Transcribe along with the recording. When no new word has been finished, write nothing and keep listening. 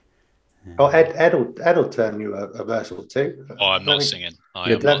Oh, Ed will turn you a verse or two. Oh, I'm not singing. I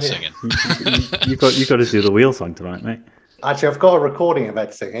Yeah, am not singing. You've got to do the wheel song tonight, mate. Actually, I've got a recording of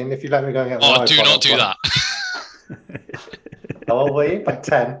Ed singing. If you let me go and get my iPod, Oh, do I'll not do play. that. How old were you? About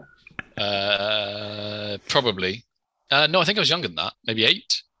 10? Probably. No, I think I was younger than that. Maybe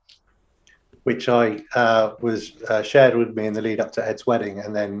 8. Which I was shared with me in the lead up to Ed's wedding,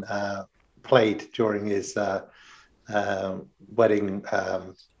 and then played during his wedding.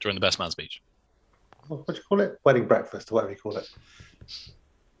 During the best man speech. What do you call it? Wedding breakfast, or whatever you call it.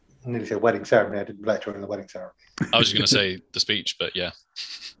 I nearly said wedding ceremony. I didn't play it during the wedding ceremony. I was just going to say the speech, but yeah.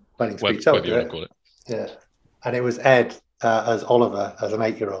 Wedding speech. Whatever you want to call it. Yeah. And it was Ed as Oliver, as an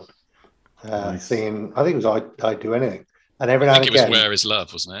 8-year-old, Nice. singing, I think it was I'd Do Anything. And every now and again. It was Where Is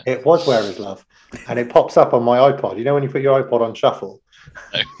Love, wasn't it? It was Where Is Love. And it pops up on my iPod. You know when you put your iPod on shuffle?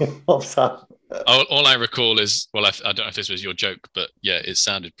 No. It pops up. All I recall is, well, I don't know if this was your joke, but yeah, it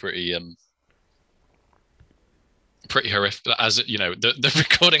sounded pretty horrific. As you know, the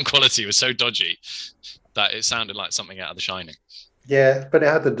recording quality was so dodgy that it sounded like something out of The Shining. Yeah, but it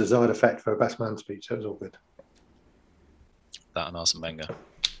had the desired effect for a best man speech, so it was all good. That and Arsene Wenger.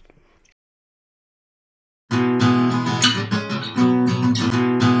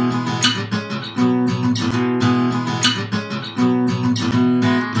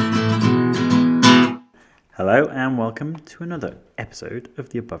 Hello and welcome to another episode of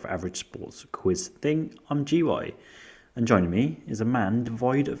the Above Average Sports Quiz Thing. I'm GY, and joining me is a man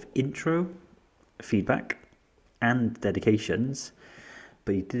devoid of intro, feedback, and dedications,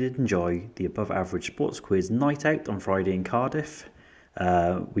 but he did enjoy the Above Average Sports Quiz night out on Friday in Cardiff.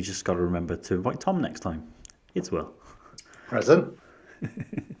 We just got to remember to invite Tom next time. It's Will. Present.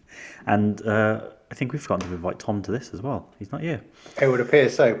 And I think we've forgotten to invite Tom to this as well. He's not here. It would appear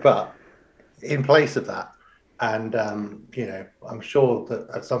so, but in place of that, and I'm sure that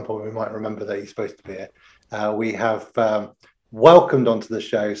at some point we might remember that he's supposed to be here. We have welcomed onto the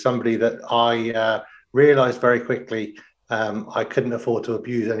show somebody that I realised very quickly I couldn't afford to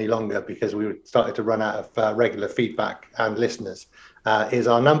abuse any longer because we started to run out of regular feedback and listeners. Is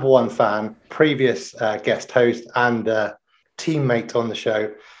our number one fan, previous guest host and teammate on the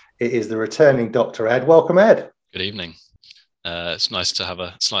show. It is the returning Dr. Ed. Welcome, Ed. Good evening. It's nice to have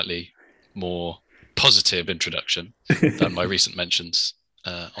a slightly more positive introduction than my recent mentions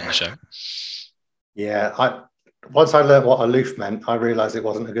on the show. Yeah, once I learned what aloof meant, I realised it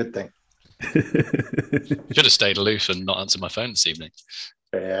wasn't a good thing. Should have stayed aloof and not answered my phone this evening.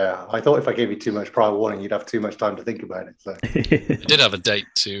 Yeah, I thought if I gave you too much prior warning, you'd have too much time to think about it. So. I did have a date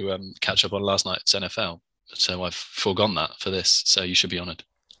to catch up on last night's NFL, so I've foregone that for this, so you should be honoured.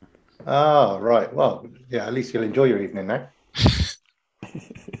 Oh, right. Well, yeah, at least you'll enjoy your evening now.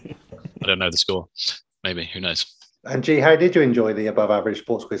 I don't know the score. Maybe, who knows? And G, how did you enjoy the Above Average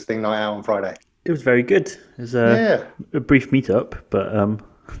Sports Quiz Thing night out on Friday? It was very good. It was a brief meet-up, but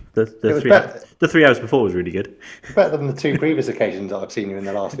the 3 hours before was really good. Better than the 2 previous occasions that I've seen you in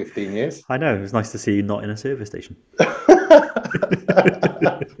the last 15 years. I know. It was nice to see you not in a service station.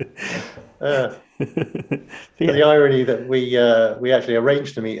 The irony that we actually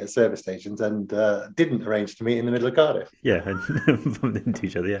arranged to meet at service stations and didn't arrange to meet in the middle of Cardiff. Yeah, and bumped into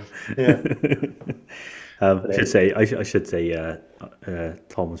each other. Yeah. I should say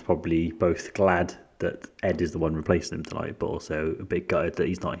Tom was probably both glad that Ed is the one replacing him tonight, but also a bit gutted that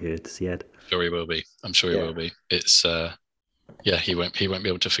he's not here to see Ed. Sure, he will be. I'm sure he will be. It's he won't be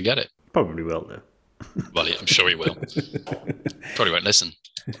able to forget it. Probably will though. Well, yeah, I'm sure he will. Probably won't listen.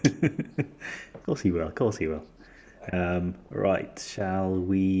 Of course he will. Right, shall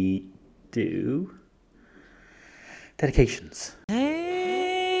we do dedications?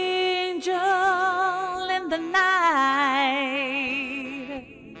 Angel in the night.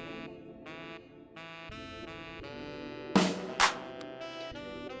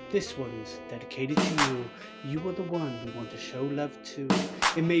 This one's dedicated to you. You are the one we want to show love to.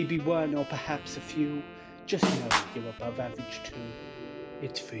 It may be one or perhaps a few. Just know you're above average too.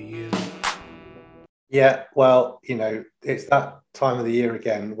 It's for you. Yeah, well, it's that time of the year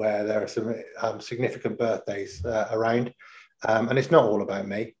again where there are some significant birthdays around, and it's not all about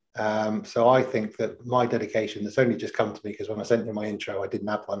me. So I think that my dedication that's only just come to me because when I sent you my intro, I didn't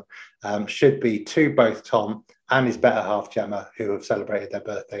have one, should be to both Tom and his better half Gemma, who have celebrated their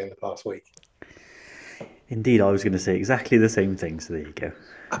birthday in the past week. Indeed, I was going to say exactly the same thing, so there you go.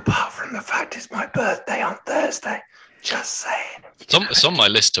 Apart from the fact it's my birthday on Thursday. Just saying. It's on my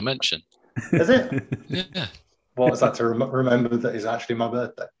list to mention. Is it? Yeah. What was that to remember that it's actually my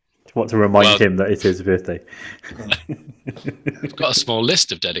birthday? What to remind him that it's his birthday? I've got a small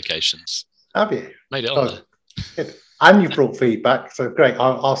list of dedications. Have you? Made it on there. Good. And you've brought feedback, so great.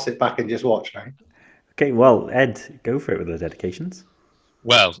 I'll sit back and just watch now. Okay, well, Ed, go for it with the dedications.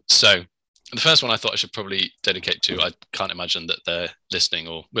 Well, so the first one I thought I should probably dedicate to, I can't imagine that they're listening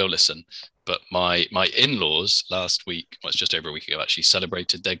or will listen, but my in-laws last week, well, it's just over a week ago, actually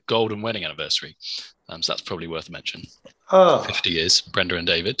celebrated their golden wedding anniversary. So that's probably worth a mention. Oh, 50 years, Brenda and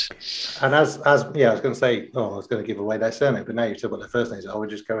David. and as yeah, I was going to say, I was going to give away their surname, but now you've talked about their first names. I would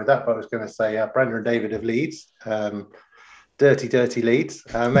just go with that. But I was going to say Brenda and David of Leeds, dirty Leeds.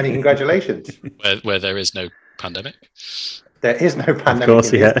 Many congratulations. Where there is no pandemic. There is no pandemic. Of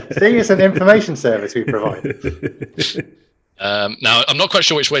course, yeah. See, it's an information service we provide. Now, I'm not quite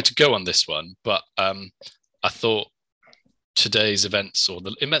sure which way to go on this one, but I thought today's events or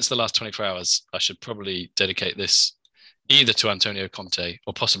the events of the last 24 hours, I should probably dedicate this either to Antonio Conte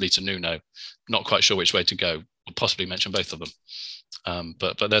or possibly to Nuno. Not quite sure which way to go, or possibly mention both of them.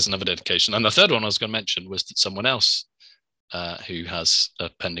 But there's another dedication. And the third one I was going to mention was that someone else who has a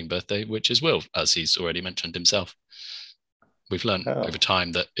pending birthday, which is Will, as he's already mentioned himself. We've learned over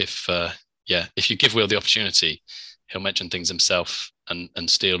time that if you give Will the opportunity, he'll mention things himself and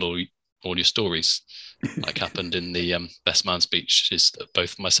steal all your stories, like happened in the Best Man speeches that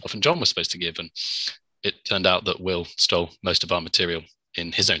both myself and John were supposed to give. And it turned out that Will stole most of our material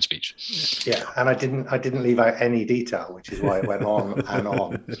in his own speech. Yeah, and I didn't leave out any detail, which is why it went on and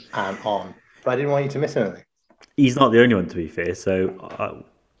on and on. But I didn't want you to miss anything. He's not the only one, to be fair. So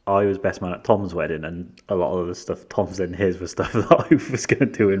I was best man at Tom's wedding, and a lot of the stuff Tom said in his was stuff that I was going to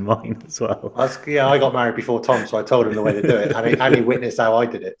do in mine as well. I got married before Tom, so I told him the way to do it, and he witnessed how I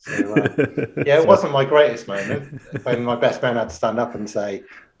did it. So, it wasn't my greatest moment when my best man had to stand up and say,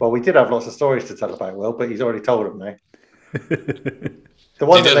 well, we did have lots of stories to tell about Will, but he's already told them now. The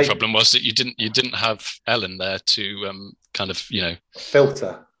other problem was that you didn't have Ellen there to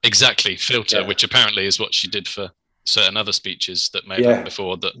filter. Exactly, filter, which apparently is what she did for certain other speeches that may have happened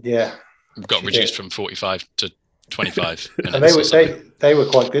before that got reduced from 45 to 25 minutes. And they were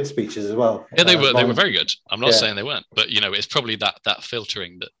quite good speeches as well. Yeah, they were very good. I'm not saying they weren't, but it's probably that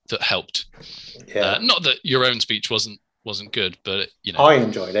filtering that helped. Yeah. Not that your own speech wasn't good, but I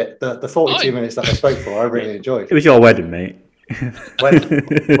enjoyed it. The 42 minutes that I spoke for, I really enjoyed. It was your wedding, mate.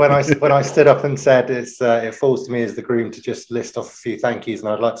 when I stood up and said it falls to me as the groom to just list off a few thank yous, and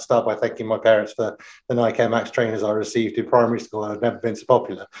I'd like to start by thanking my parents for the Nike Max trainers I received in primary school. I've never been so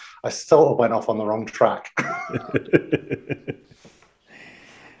popular. I sort of went off on the wrong track.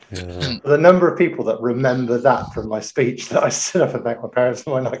 The number of people that remember that from my speech, that I stood up and thanked my parents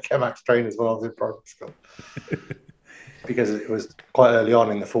for my Nike Max trainers when I was in primary school. Because it was quite early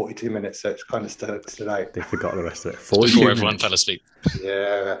on in the 42 minutes, so it's kind of stood out. They forgot the rest of it. Before everyone fell asleep.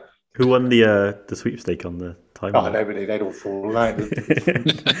 Yeah. Who won the sweepstake on the time? Oh, nobody. They'd all fallen out.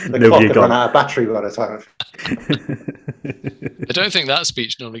 The clock had run out of battery by the time. I don't think that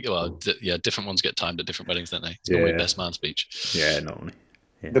speech normally. Well, different ones get timed at different weddings, don't they? It's normally best man speech. Yeah, normally.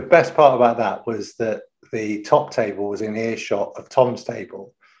 Yeah. The best part about that was that the top table was in earshot of Tom's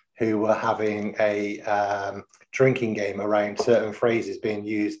table, who were having a drinking game around certain phrases being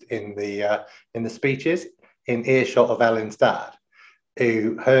used in the speeches, in earshot of Ellen's dad,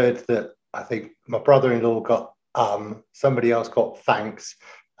 who heard that I think my brother-in-law got somebody else got thanks.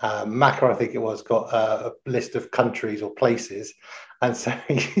 Macca, I think it was, got a list of countries or places. And so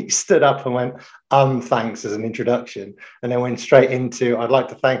he stood up and went, thanks as an introduction, and then went straight into, I'd like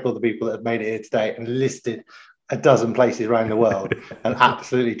to thank all the people that have made it here today, and listed a dozen places around the world and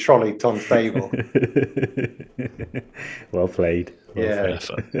absolutely trolleyed Tom's table. Well played. It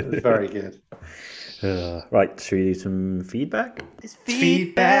was very good. Right, should we do some feedback? It's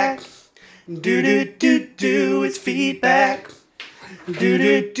feedback. Do. It's feedback. Do.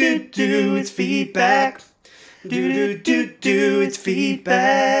 It's feedback. Do. It's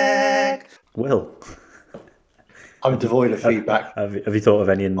feedback. Will. I'm devoid of feedback. Have you thought of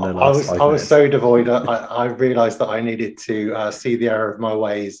any in the last 5 minutes? I was so devoid. I realised that I needed to see the error of my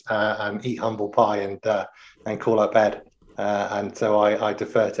ways and eat humble pie and call up Ed. And so I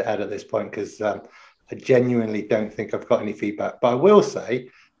defer to Ed at this point, because I genuinely don't think I've got any feedback. But I will say,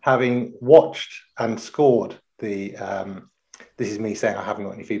 having watched and scored the this is me saying I haven't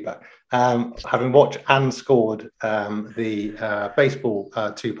got any feedback. Having watched and scored the baseball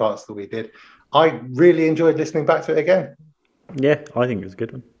 2 parts that we did, I really enjoyed listening back to it again. Yeah, I think it was a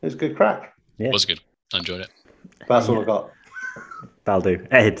good one. It was good crack. Yeah. It was good. I enjoyed it. That's all I got. That'll do.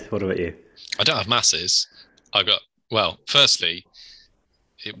 Ed, what about you? I don't have masses. I got, well, firstly,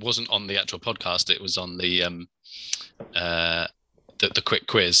 it wasn't on the actual podcast. It was on the quick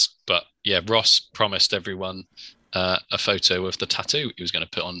quiz. But yeah, Ross promised everyone a photo of the tattoo he was going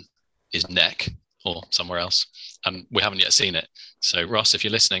to put on his neck or somewhere else, and we haven't yet seen it. So Ross, if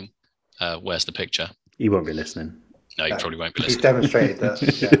you're listening, where's the picture? He won't be listening. No, he probably won't be He's listening. demonstrated that.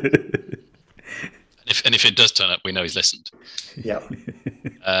 And if it does turn up, we know he's listened. Yeah.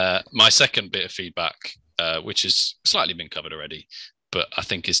 My second bit of feedback, which has slightly been covered already, but I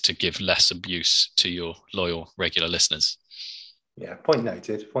think is to give less abuse to your loyal, regular listeners. Yeah. Point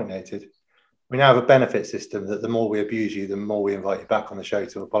noted. Point noted. We now have a benefit system that the more we abuse you, the more we invite you back on the show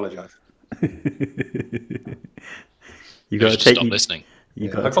to apologise. You got to stop listening. You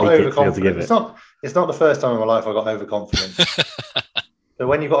I got got to take it to be able to overconfident. give it. It's not the first time in my life I got overconfident. So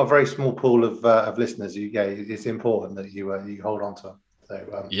when you've got a very small pool of listeners, it's important that you hold on to them.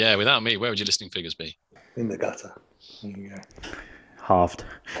 So yeah, without me, where would your listening figures be? in the gutter. There you go. Halved.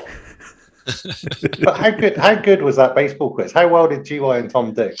 But how good was that baseball quiz? How well did GY and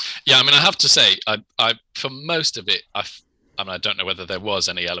Tom do? Yeah, I mean, I have to say, I for most of it, I don't know whether there was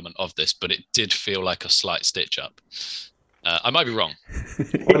any element of this, but it did feel like a slight stitch up. I might be wrong.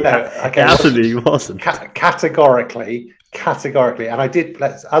 Well, no, okay, it absolutely wasn't. Categorically, and I did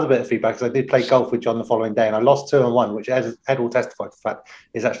play other bit of feedback because I did play golf with John the following day, and I lost 2-1, which Ed will testify to the fact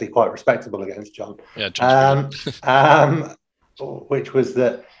is actually quite respectable against John. Yeah, John's which was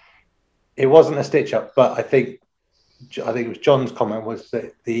that it wasn't a stitch up, but I think it was John's comment was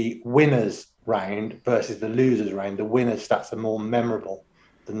that the winners round versus the losers round, the winners stats are more memorable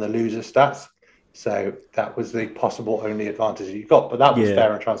than the losers stats. So that was the possible only advantage you got, but that was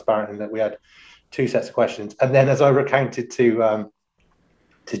fair and transparent in that we had 2 sets of questions. And then as I recounted to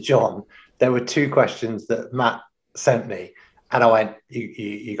John, there were 2 questions that Matt sent me, and I went,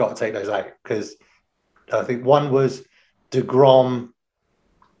 you got to take those out, because I think one was DeGrom,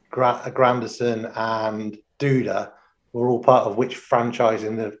 Granderson and Duda were all part of which franchise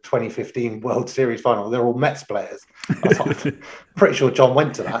in the 2015 World Series final. They're all Mets players. I'm pretty sure John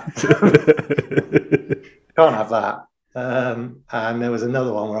went to that. Can't have that. And there was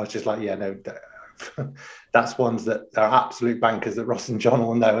another one where I was just like, yeah, no, that's ones that are absolute bankers that Ross and John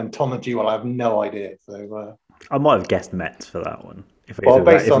will know, and Tom and G will have no idea. So I might have guessed Mets for that one. If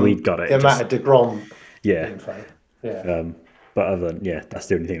we'd got it. The amount of DeGrom info. Yeah. But other than, that's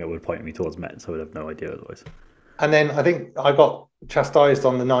the only thing that would point me towards Mets. I would have no idea otherwise. And then I think I got chastised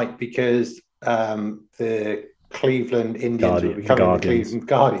on the night because the Cleveland Indians were becoming the Cleveland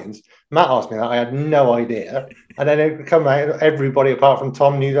Guardians. Matt asked me that. I had no idea. And then it come out, everybody apart from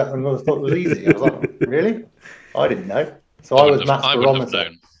Tom knew that and I thought it was easy. I was like, really? I didn't know. So I was Matt's barometer. Wouldn't have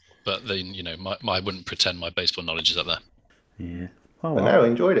known, but then, I wouldn't pretend my baseball knowledge is up there. Yeah. But no, I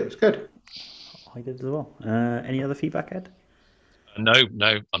enjoyed it. It was good. I did as well. Any other feedback, Ed? No,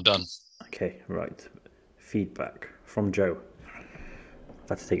 I'm done. Okay, right. Feedback from Joe. I've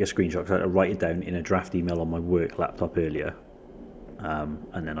had to take a screenshot because I had to write it down in a draft email on my work laptop earlier.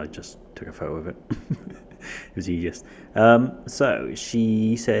 And then I just took a photo of it. It was easiest. So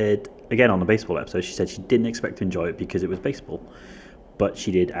she said, again on the baseball episode, she said she didn't expect to enjoy it because it was baseball. But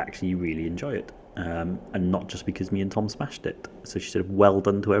she did actually really enjoy it. And not just because me and Tom smashed it. So she said, well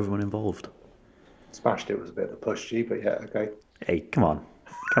done to everyone involved. Smashed it was a bit of a push, G, but yeah, okay. Hey, come on.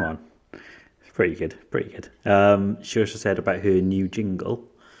 Pretty good. She also said about her new jingle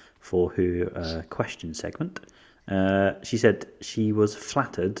for her question segment. She said she was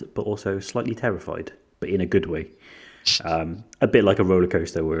flattered, but also slightly terrified, but in a good way. A bit like a roller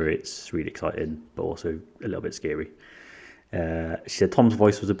coaster where it's really exciting, but also a little bit scary. She said Tom's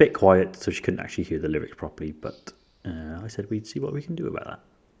voice was a bit quiet, so she couldn't actually hear the lyrics properly, but I said we'd see what we can do about that.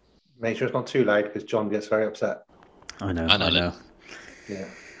 Make sure it's not too loud because John gets very upset. I know. Yeah.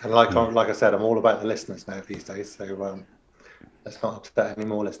 And like I said, I'm all about the listeners now these days, so let's not upset any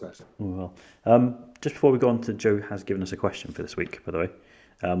more listeners. Well, just before we go on to Joe has given us a question for this week, by the way.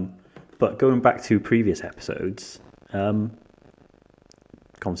 But going back to previous episodes,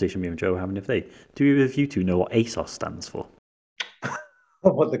 conversation me and Joe were having today. Do either of you two know what ASOS stands for?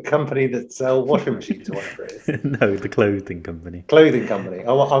 What, the company that sells washing machines or whatever it is? No, the clothing company. Clothing company.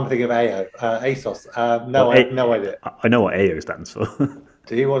 Oh, I'm thinking of ASOS. I have no idea. I know what AO stands for.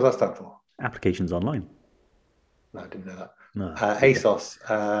 Do you? What does that stand for? Applications online. No, I didn't know that. No. ASOS,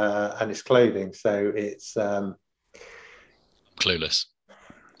 and it's clothing, so it's... Clueless.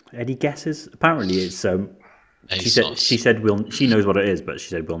 Any guesses? Apparently it's... ASOS. She knows what it is, but she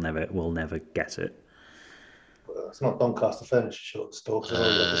said we'll never guess it. It's not Doncaster Furniture Store, because I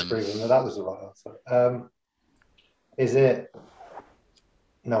already got disproving that was the right answer. Is it?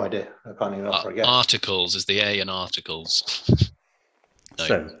 No idea. I can't even offer a guess. Articles is the A in articles. No.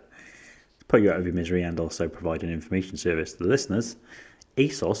 So, to put you out of your misery and also provide an information service to the listeners,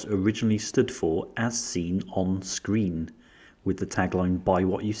 ASOS originally stood for As Seen on Screen, with the tagline "Buy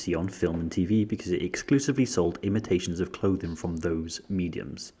what you see on film and TV" because it exclusively sold imitations of clothing from those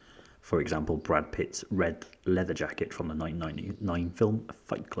mediums. For example, Brad Pitt's red leather jacket from the 1999 film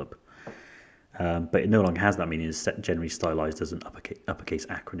Fight Club. But it no longer has that meaning. It's generally stylized as an uppercase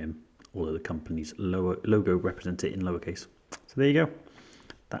acronym, although the company's logo represents it in lowercase. So there you go.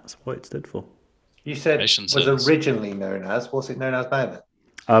 That's what it stood for. You said was originally known as. What's it known as now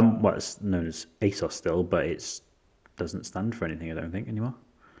then? Well, it's known as ASOS still, but it doesn't stand for anything, I don't think, anymore.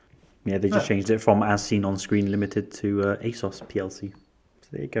 Yeah, they just changed it from As Seen on Screen Limited to ASOS PLC. So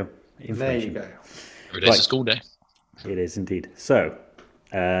there you go. There you go. Every day's a school day. It is indeed. So,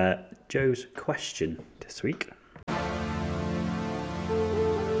 Joe's question this week.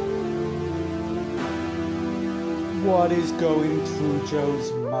 What is going through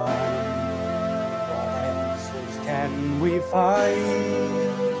Joe's mind? What answers can we find?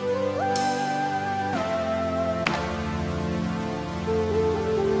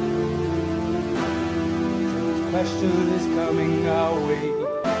 Joe's question is coming our way.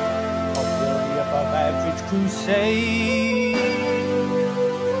 What will the above average crew say?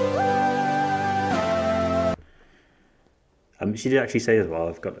 She did actually say as well,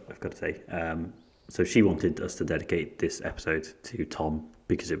 I've got to say, so she wanted us to dedicate this episode to Tom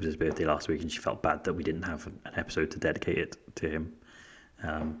because it was his birthday last week and she felt bad that we didn't have an episode to dedicate it to him.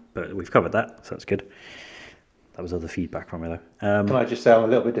 But we've covered that, so that's good. That was other feedback from her though. Can I just say I'm a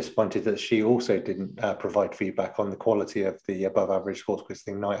little bit disappointed that she also didn't provide feedback on the quality of the above average sports quiz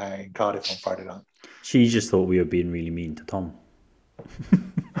thing night out in Cardiff on Friday night. She just thought we were being really mean to Tom.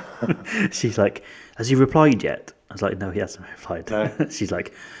 She's like, has he replied yet? I was like, no, he hasn't replied. No. She's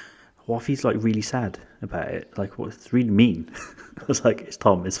like, what if he's like really sad about it? Like, what? It's really mean. I was like, it's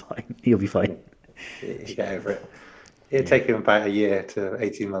Tom, it's fine. He'll be fine. He'll get over it. It'll take him about a year to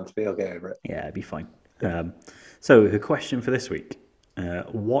 18 months, but he'll get over it. Yeah, it'll be fine. So her question for this week,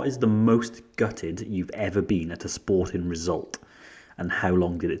 what is the most gutted you've ever been at a sporting result? And how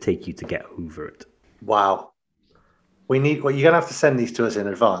long did it take you to get over it? Wow. You're going to have to send these to us in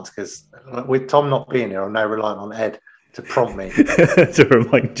advance because with Tom not being here, I'm now relying on Ed to prompt me to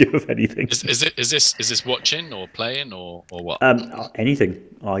remind you of anything. Is this watching or playing or what? Anything,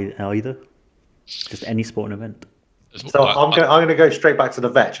 either. Just any sporting event. So I'm going to go straight back to the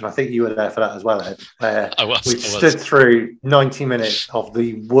Vetch, and I think you were there for that as well, Ed. We stood through 90 minutes of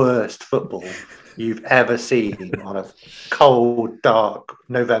the worst football you've ever seen on a cold, dark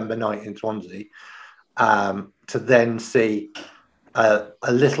November night in Swansea. To then see a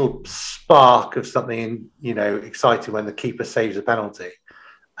little spark of something, exciting when the keeper saves a penalty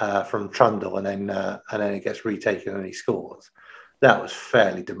from Trundle, and then it gets retaken and he scores. That was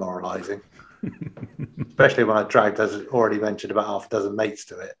fairly demoralising, especially when I dragged, as already mentioned, about half a dozen mates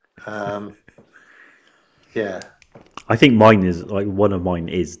to it. Yeah, I think mine is one of mine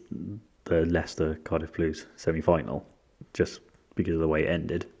is the Leicester Cardiff Blues semi-final, just because of the way it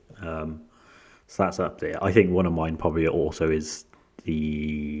ended. So that's up there. I think one of mine probably also is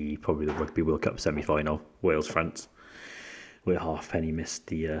the Rugby World Cup semi-final, Wales-France, where Halfpenny missed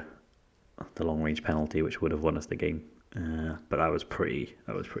the long-range penalty, which would have won us the game. But that was pretty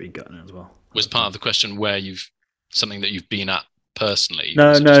gutting as well. Was part of the question where something that you've been at personally?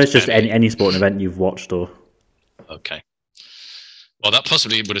 No, it's just any sporting event you've watched or. Okay. Well, that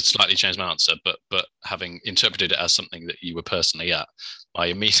possibly would have slightly changed my answer, but having interpreted it as something that you were personally at, I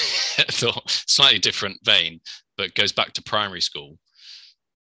immediately thought slightly different vein, but goes back to primary school.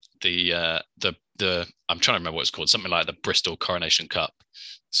 The I'm trying to remember what it's called, something like the Bristol Coronation Cup.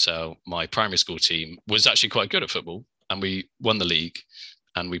 So my primary school team was actually quite good at football, and we won the league,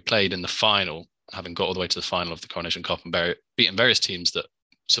 and we played in the final, having got all the way to the final of the Coronation Cup and beaten various teams that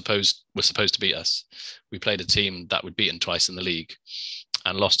were supposed to beat us. We played a team that we'd beaten twice in the league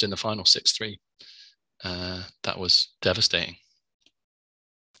and lost in the final 6-3. That was devastating.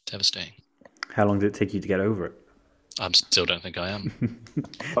 How long did it take you to get over it? I still don't think I am.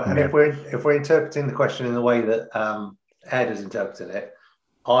 And if we're interpreting the question in the way that Ed has interpreted it,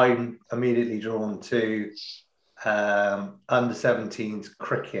 I'm immediately drawn to under 17s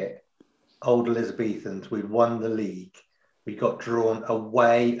cricket, old Elizabethans. We'd won the league. We got drawn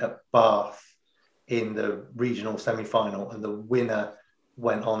away at Bath in the regional semi-final, and the winner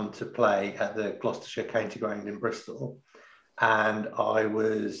went on to play at the Gloucestershire County Ground in Bristol. And I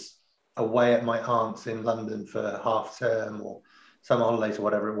was away at my aunt's in London for half term or summer holidays or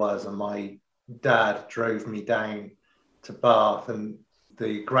whatever it was, and my dad drove me down to Bath, and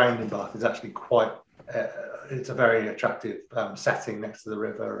the ground in Bath is actually quite it's a very attractive setting next to the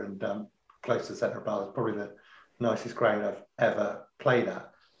river and close to the centre of Bath. It's probably the nicest ground I've ever played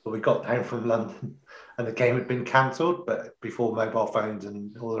at. But we got down from London and the game had been cancelled, but before mobile phones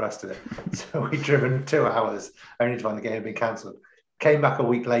and all the rest of it. So we'd driven 2 hours only to find the game had been cancelled. Came back a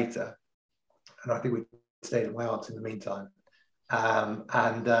week later, and I think we stayed at my aunt's in the meantime.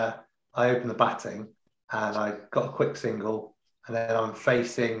 I opened the batting and I got a quick single, and then I'm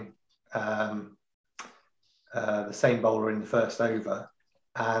facing the same bowler in the first over,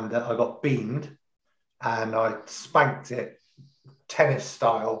 and I got beamed and I spanked it tennis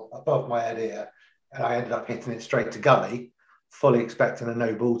style above my head here, and I ended up hitting it straight to gully, fully expecting a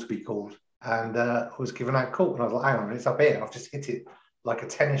no ball to be called, and was given out caught, and I was like, hang on, it's up here, I've just hit it like a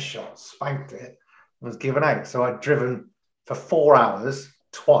tennis shot, spanked it, and was given out. So I'd driven for 4 hours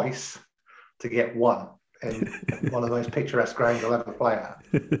twice to get one in one of the most picturesque grounds I'll ever play at.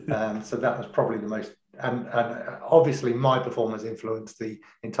 So that was probably the most, and obviously my performance influenced the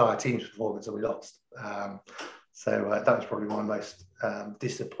entire team's performance, and we lost. So that was probably my most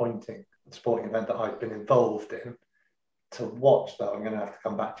disappointing sporting event that I've been involved in. To watch, though, I'm going to have to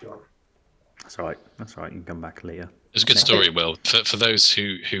come back to you on. That's all right. That's all right. You can come back later. It's a good story, Will. For those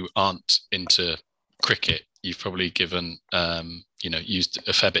who aren't into cricket, you've probably given used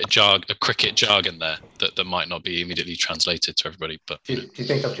a fair bit of cricket jargon there that might not be immediately translated to everybody. But do you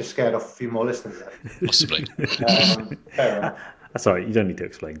think I've just scared off a few more listeners there? Possibly. Fair enough. That's all right. You don't need to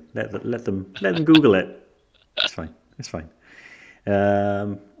explain. Let them Google it. It's fine. It's fine.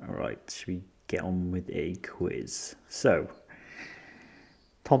 All right. Should we get on with a quiz? So,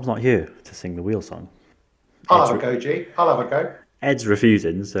 Tom's not here to sing the wheel song. I'll have a go, G. I'll have a go. Ed's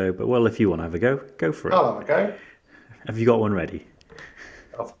refusing, so, but well, if you want to have a go for it. I'll have a go. Have you got one ready?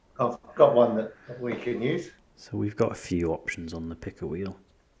 I've got one that we can use. So we've got a few options on the picker wheel.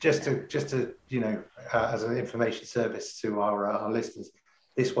 Just to as an information service to our listeners,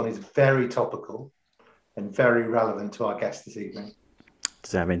 this one is very topical and very relevant to our guest this evening.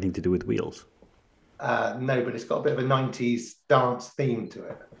 Does it have anything to do with wheels? No, but it's got a bit of a 90s dance theme to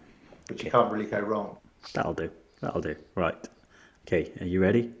it, which you can't really go wrong. That'll do. Right. Okay, are you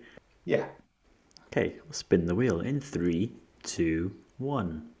ready? Yeah. Okay, we'll spin the wheel in 3, 2,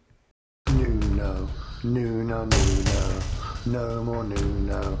 1. Nuno, Nuno, Nuno, no more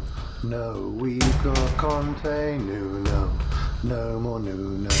Nuno. No, we've got Conte, Nuno, no more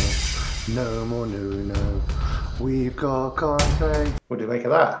Nuno, no more Nuno. We've got Conte. What do you make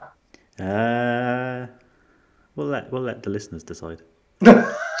of that? We'll let the listeners decide.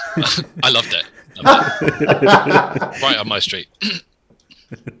 I loved it. Right on my street.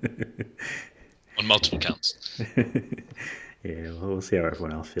 On multiple counts. Yeah, we'll see how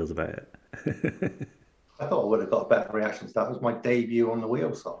everyone else feels about it. I thought I would have got a better reaction to that. It was my debut on the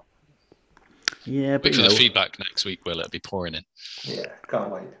wheel song. Yeah, but wait for the feedback next week, Will. It'll be pouring in. Yeah,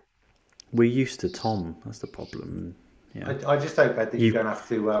 can't wait. We're used to Tom. That's the problem. Yeah. I just hope, Ed, that you don't have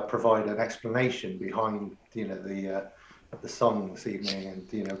to provide an explanation behind, the song this evening,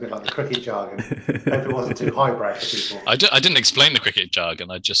 and a bit like the cricket jargon. Hope it wasn't too highbrow for people. I didn't explain the cricket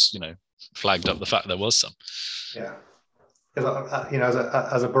jargon. I just flagged up the fact there was some. Yeah, because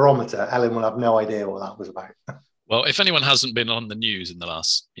as a barometer, Ellen will have no idea what that was about. Well, if anyone hasn't been on the news in the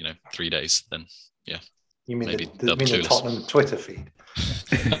last 3 days, then yeah. You mean maybe the Tottenham Twitter feed?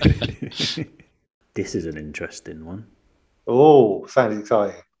 This is an interesting one. Oh, sounds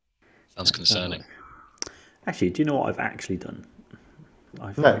exciting. Sounds concerning. Actually, do you know what I've actually done?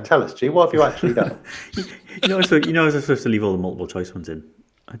 Tell us, G. What have you actually done? I was supposed to leave all the multiple choice ones in.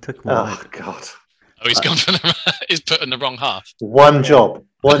 I took them all out. Oh, God. Oh, he's gone for he's put in the wrong half. One job.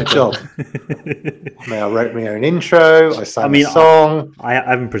 I wrote my own intro. I sang a song. I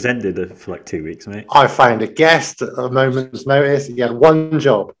haven't presented it for like 2 weeks, mate. I found a guest at a moment's notice. He had one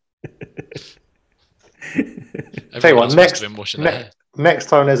job. Tell you what, next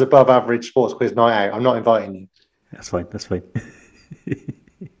time there's above average sports quiz night out, I'm not inviting you. That's fine.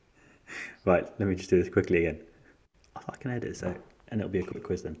 Right, let me just do this quickly again. I can edit this out, and it'll be a quick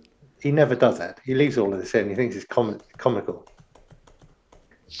quiz then. He never does that. He leaves all of this in. He thinks it's comical.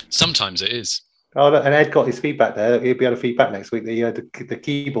 Sometimes it is. Oh, look, and Ed got his feedback there. He'll be able to feedback next week. The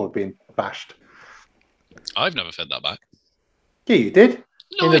keyboard being bashed. I've never fed that back. Yeah, you did.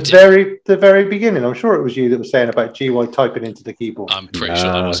 No, the very beginning. I'm sure it was you that was saying about GY typing into the keyboard. I'm pretty sure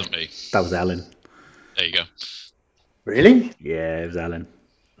that wasn't me. That was Alan. There you go. Really? Yeah, it was Alan.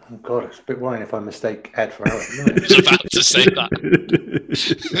 Oh, God, it's a bit worrying if I mistake Ed for Alan. I was about to say that.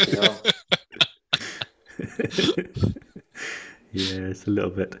 Yeah, it's a little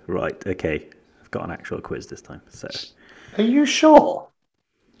bit. Right, okay. I've got an actual quiz this time. So, are you sure?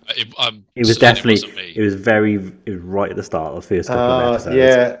 It was definitely. It was right at the start of the first couple of episodes.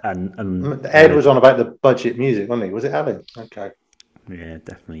 Yeah, and Ed was on about the budget music, wasn't he? Was it Alan? Okay. Yeah,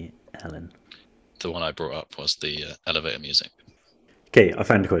 definitely Ellen. The one I brought up was the elevator music. Okay, I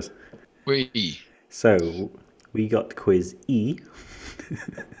found a quiz. Wee. So we got quiz E.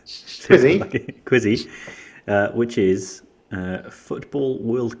 Quizzy? Quizzy, which is Football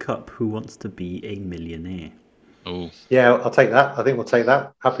World Cup. Who wants to be a millionaire? Oh, Yeah, I'll take that. I think we'll take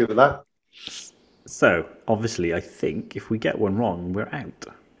that. Happy with that. So obviously, I think if we get one wrong, we're out.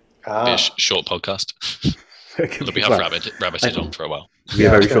 be a short podcast. Although we have rabbited on for a while. We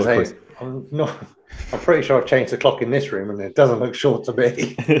have a very short quiz. I'm pretty sure I've changed the clock in this room, and it doesn't look short to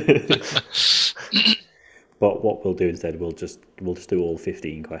me. But what we'll do instead, we'll just do all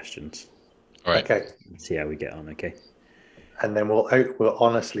 15 questions. All right. Okay. See how we get on. Okay. And then we'll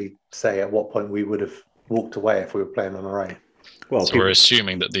honestly say at what point we would have walked away if we were playing on our own. Well, So we're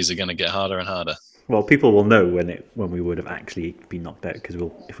assuming that these are going to get harder and harder. Well, people will know when we would have actually been knocked out, because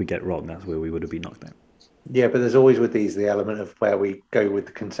if we get it wrong, that's where we would have been knocked out. Yeah, but there's always with these the element of where we go with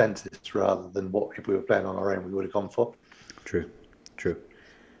the consensus rather than what if we were playing on our own we would have gone for. True.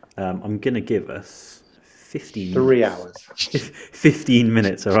 I'm going to give us 15 3 hours. 15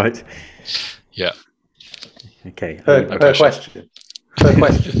 minutes, all right? Yeah. Okay. Per question. Per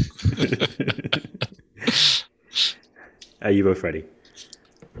question. Are you both ready?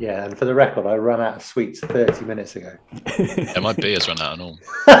 Yeah, and for the record, I ran out of sweets 30 minutes ago. Yeah, my beer's run out and all.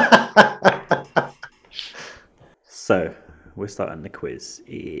 So, we're starting the quiz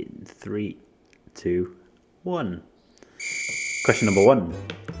in 3, 2, 1. Question number 1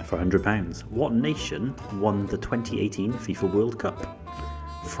 for £100. What nation won the 2018 FIFA World Cup?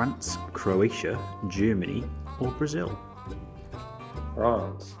 France, Croatia, Germany, or Brazil?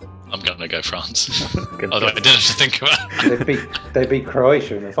 France. I'm going to go France. Although I did have to think about it. They beat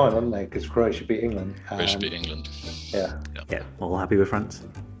Croatia in the final, didn't they? Because Croatia beat England. Croatia beat England. Yeah. Yeah, all happy with France?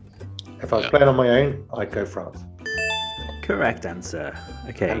 If I was playing on my own, I'd go France. Correct answer.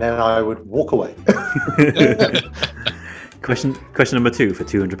 Okay. And then I would walk away. Question number 2 for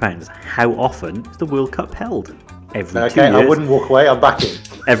 £200. How often is the World Cup held? Every 2 years? Okay, I wouldn't walk away. I'm back in.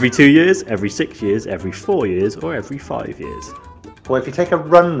 Every 2 years, every 6 years, every 4 years, or every 5 years? Well, if you take a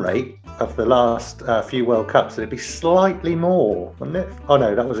run rate of the last few World Cups, it'd be slightly more, wouldn't it? Oh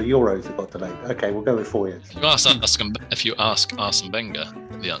no, that was a Euros that got delayed. Okay, we'll go with 4 years. If you ask Arsene Wenger,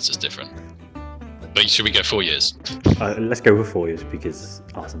 the answer's different. But should we go 4 years? Let's go with 4 years, because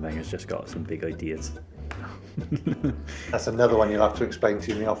Arsene Wenger's just got some big ideas. That's another one you'll have to explain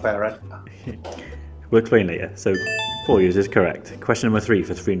to me off air, Ed. We'll explain later. So 4 years is correct. Question number 3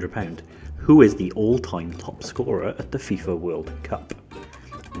 for £300. Who is the all-time top scorer at the FIFA World Cup?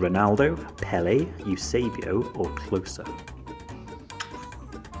 Ronaldo, Pele, Eusebio, or Klose?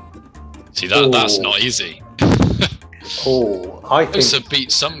 See, that's not easy. I think Klose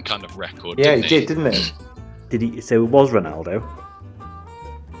beat some kind of record. Yeah, didn't he did, didn't he? Did he? So it was Ronaldo.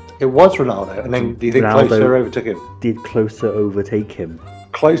 It was Ronaldo, and then do you think Ronaldo Klose overtook him? Did Klose overtake him?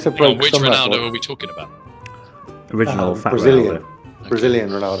 Klose broke Which some Ronaldo record. are we talking about? Original fat Brazilian. Ronaldo. Brazilian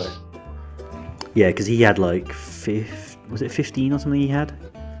Ronaldo. Yeah, because he had like was it 15 or something he had?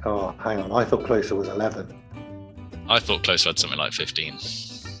 Oh, hang on. I thought Klose was 11. I thought Klose had something like 15.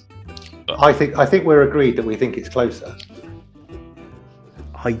 I think we're agreed that we think it's closer.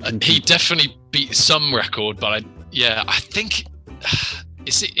 He definitely beat some record, but I think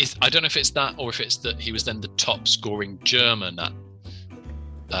I don't know if it's that or if it's that he was then the top scoring German at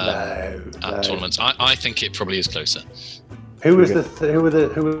tournaments. I think it probably is closer. Who were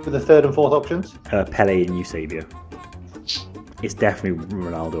the third and fourth options? Pele and Eusebio. It's definitely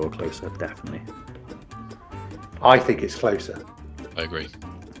Ronaldo or Klose, definitely. I think it's closer. I agree.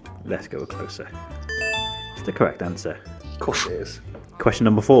 Let's go with Klose. It's the correct answer. Of course it is. Question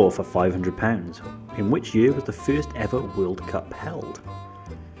number 4 for £500. In which year was the first ever World Cup held?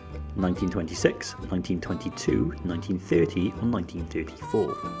 1926, 1922, 1930, or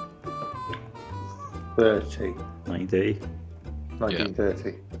 1934? 30. 1930.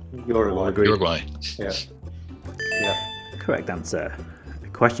 1930. Uruguay. Uruguay. Yeah. Correct answer.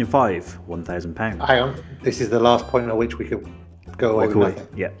 Question 5, £1,000. Hang on. This is the last point at which we could go away with nothing.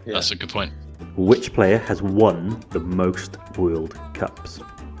 Yeah. That's a good point. Which player has won the most World Cups?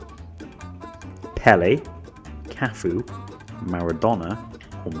 Pele, Cafu, Maradona,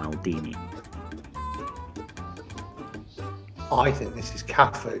 or Maldini? I think this is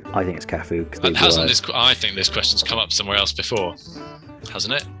Cafu. I think it's Cafu. I think this question's come up somewhere else before,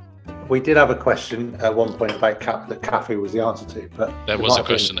 hasn't it? We did have a question at one point about that Cafu was the answer to, but There was a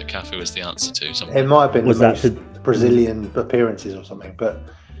question that Cafu was the answer to. It might have been Was the that most Brazilian appearances or something, but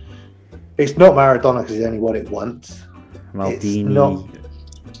it's not Maradona because he's only won it once. Maldini. It's not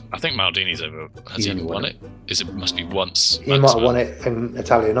I think Maldini's over. Has he only even won it? Must be once. He might have won it in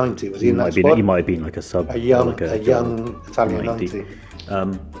Italia 90. Was he in that He squad? might have been like a sub. A young, like a young Italian 90.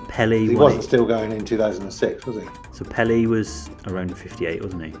 Pele. He wasn't still going in 2006, was he? So Pele was around 58,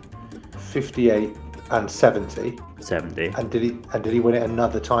 wasn't he? 58 and 70. 70. And did he win it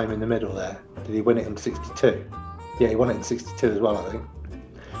another time in the middle there? Did he win it in 62? Yeah, he won it in 62 as well, I think.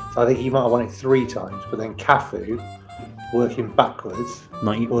 So I think he might have won it 3 times, but then Cafu, working backwards.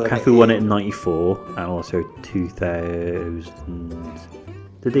 Cafu won it in 94 and also 2000.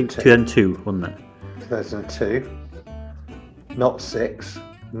 Did he? 2002, wasn't it? 2002. Not 6,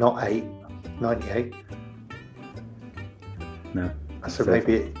 not 8, 98. No. So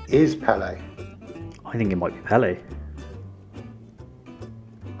maybe it is Pele. I think it might be Pele.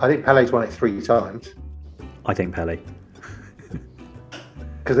 I think Pele's won it 3 times. I think Pele.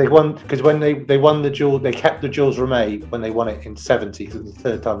 Because when they won the duel, they kept the Jules Rimet when they won it in 70. So the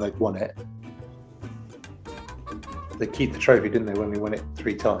 3rd time they'd won it. They keep the trophy, didn't they, when they won it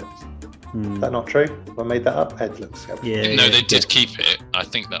 3 times? Is that not true? Have I made that up? Ed looks skeptical. Yeah. No, they did keep it. I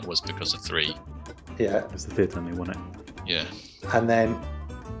think that was because of 3. Yeah. It's the 3rd time they won it. Yeah. And then,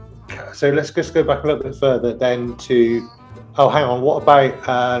 so let's just go back a little bit further then to. Oh, hang on. What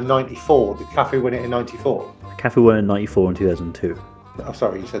about 94? Did Cafu win it in 94? Cafu won in 94 and 2002. Oh,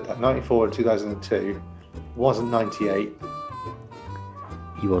 sorry, you said that. 94 and 2002. Wasn't 98.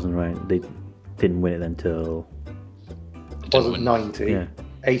 He wasn't right. They didn't win it until. Wasn't 90. Yeah.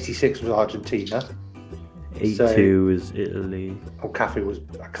 86 was Argentina. 82 was Italy. Oh, Cafu was.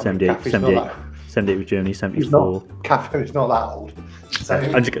 78 was Germany. 74. Cafu is not that old. So,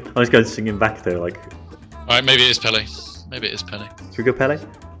 I'm just going singing back there, like. All right, maybe it is Pele. Maybe it is Pele. Should we go Pele?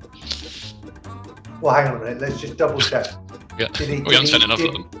 well, hang on a minute. Let's just double check. Yeah. We haven't spent enough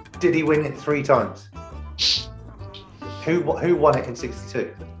of them. Did he win it 3 times? Who won it in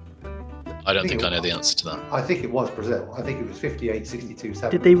 62? I don't think I know the answer to that. I think it was Brazil. I think it was 58, 62,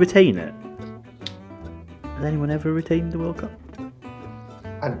 70. Did they retain it? Has anyone ever retained the World Cup?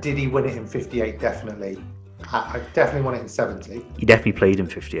 And did he win it in 58? Definitely. I definitely won it in 70. He definitely played in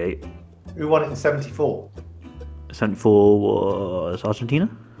 58. Who won it in 74? 74 was Argentina?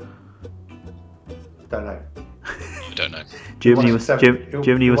 Don't know. I don't know. Germany was 78.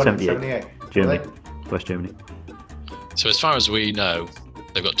 Germany. Germany. West Germany. So as far as we know,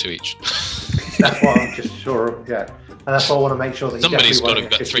 they've got 2 each. That's what I'm just sure of, yeah. And that's why I want to make sure that Somebody's got to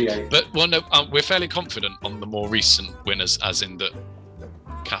to get 3. But well, no, we're fairly confident on the more recent winners, as in that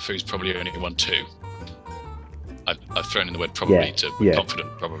Cafu's probably only won 2. I've thrown in the word probably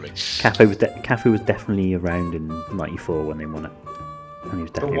confident, probably. Cafu was definitely around in 94 when they won it. And he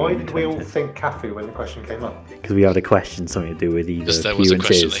was But definitely why around did in we all 22. think Cafu when the question came up? Because we had a question, something to do with either Because there was a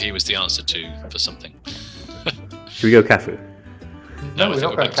question Hugh that and he was the answer to for something. Should we go Cafu? No, we're I think not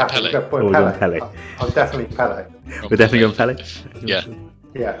we're going back to Cafu. Pele. We're going Pele. I'm definitely Pele. We're definitely going Pele? Yeah.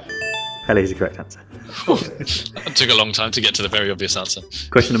 Yeah. Pele is the correct answer. It took a long time to get to the very obvious answer.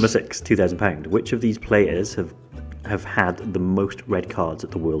 Question number 6, £2,000. Which of these players have had the most red cards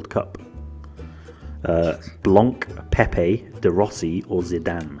at the World Cup? Blanc, Pepe, De Rossi, or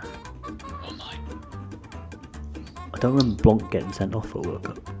Zidane? Oh my. I don't remember Blanc getting sent off at World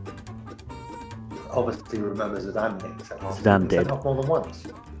Cup. Obviously, remember Zidane getting sent off. Zidane did. Sent off more than once.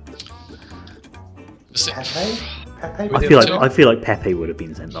 Pepe? I feel like Pepe would have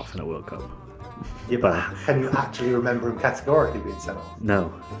been sent off in a World Cup. Yeah, but can you actually remember him categorically being sent off? No,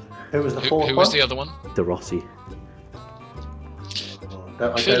 Who was the fourth Who one? was the other one? De Rossi.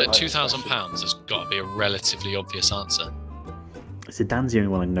 I feel like £2,000 has got to be a relatively obvious answer, Zidane's the only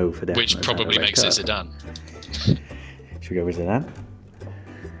one I know for definite. which probably makes it Zidane. Should we go with Zidane?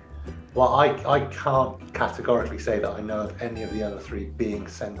 Well, I can't categorically say that I know of any of the other 3 being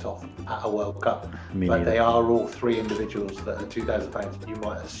sent off at a World Cup. Me but neither. they are all 3 individuals that are £2,000 you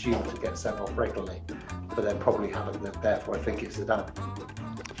might assume to get sent off regularly, but they probably haven't. Therefore, I think it's Zidane.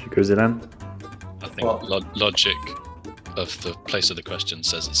 Should we go Zidane? I think logic of the place of the question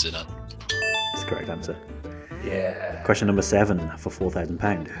says it's Zidane. That's the correct answer. Yeah. Question number 7 for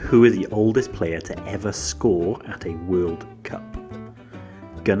 £4,000. Who is the oldest player to ever score at a World Cup?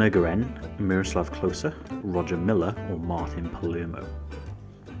 Gunnar Gren, Miroslav Klose, Roger Miller, or Martin Palermo?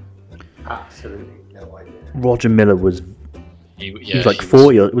 Absolutely no idea. Roger Miller was He was like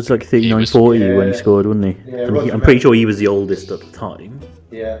 40. It was like 39, 40 when he yeah. scored, wasn't he? Yeah, And Roger I'm pretty Miller. sure he was the oldest at the time.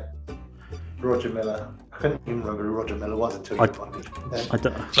 Yeah. Roger Miller. I couldn't even remember who Roger Miller was until you reminded me. I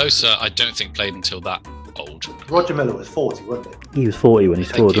don't, Closer, I don't think played until that old. Roger Miller was 40, wasn't he? he was 40 when he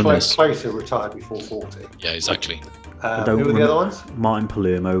Thank scored, you. wasn't he? Closer retired before 40. Yeah, exactly. don't Who were the remember. other ones? Martin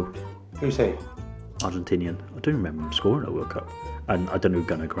Palermo, Who's he? Argentinian. I don't remember him scoring at a World Cup. And I don't know who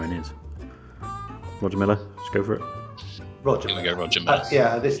Gunnar Crane is. Roger Miller, let's go for it. Roger. Here we go, Roger Miller.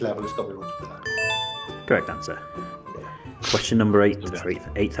 Yeah, at this level, it's got to be Roger Miller. Correct answer. Question number 8 for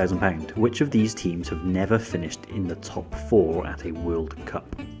 £8,000. Which of these teams have never finished in the top 4 at a World Cup?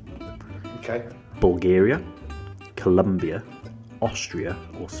 Okay. Bulgaria, Colombia, Austria,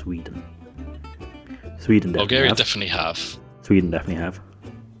 or Sweden? Sweden definitely Bulgaria have. definitely have. Sweden definitely have.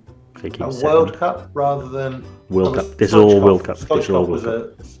 They keep A second. World Cup rather than World Cup. This is all World Cup. Stoichkov was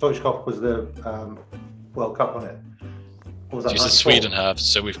the World Cup on it. Or was that Jesus, 94? Sweden have.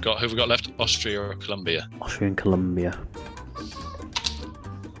 So we've got, who have we got left? Austria or Colombia? Austria and Colombia.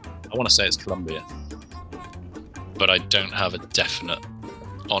 I want to say it's Colombia, but I don't have a definite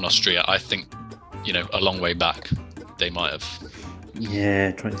on Austria. I think, a long way back, they might have.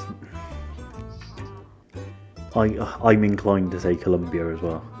 Yeah, trying to I'm inclined to say Colombia as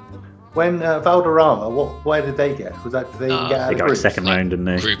well. When Valderrama, where did they get? Was that did they even get out They of got a groups? second round, didn't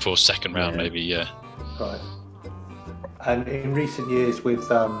they? Group or second round, Yeah. maybe, yeah. Right. And in recent years with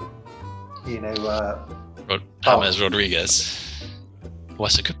James Rodriguez. Well,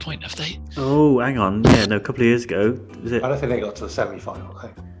 that's a good point, have they? Oh, hang on. Yeah, no, a couple of years ago. Was it? I don't think they got to the semi-final.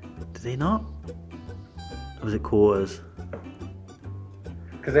 Though. Did they not? Or was it quarters?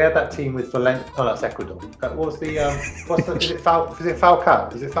 Because they had that team with Valencia. Oh, that's Ecuador. What was the? Is it Falcao?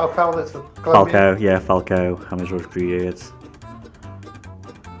 Is it Falcao that's for Colombia? Falcao, yeah, Falcao, James Rodriguez.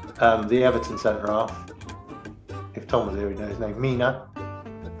 The Everton centre half. If Tom was here, he knows his name. Mina.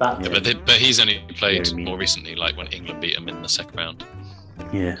 That. Yeah. But he's only played Yeah, more recently, like when England beat him in the second round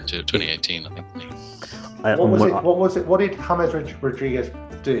Yeah. to 2018, I think. What was it? What did James Rodriguez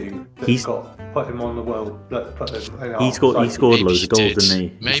do that put him on the world? He scored Maybe loads he of goals, did. didn't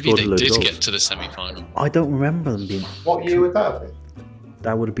he? Maybe they did get to the semi-final. I don't remember them being. What year would that have been?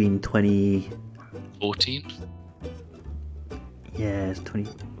 That would have been 20. 14? Yeah, it's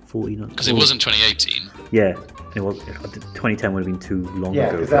 2014. Because it wasn't 2018. Yeah, it was. 2010 would have been too long Yeah,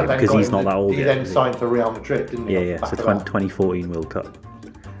 ago for him, because he's not that old He yet. then is he? signed for Real Madrid, didn't he? Yeah. So 2014 World Cup.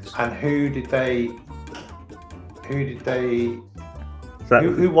 And who did they? So that,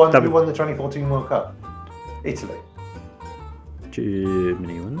 Who won the 2014 World Cup? Italy.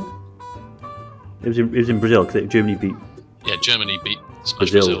 Germany, wasn't it? It was in Brazil because Germany beat Yeah, Germany beat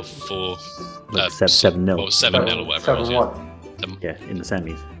Brazil. Brazil for like 7-0. Well, 7-0 or whatever it was. 7-1. Yeah, in the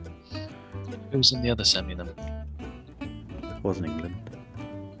semis. Who was in the other semi then? Wasn't England.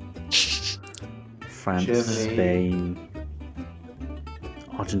 France, Germany. Spain,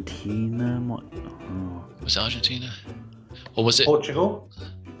 Argentina. What? Oh, Was it Argentina? Or was it? Portugal.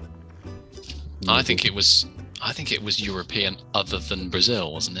 I think it was European other than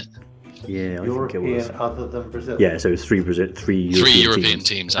Brazil, wasn't it? yeah, I think it European was. other than Brazil. Yeah, so it was three European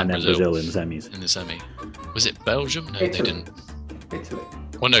teams and and then Brazil in the semis. in the semi. Was it Belgium? No, Italy. they didn't. Italy.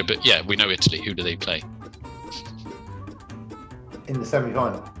 Well, no, but yeah, we know Italy. Who do they play? In the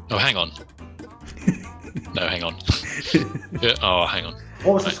semi-final. Oh, hang on. No, hang on. Yeah, oh, hang on.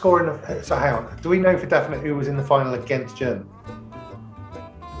 What was the Right. score in the? So hang on. Do we know for definite who was in the final against Germany?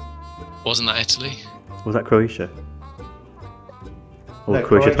 Wasn't that Italy? Was that Croatia? Or No,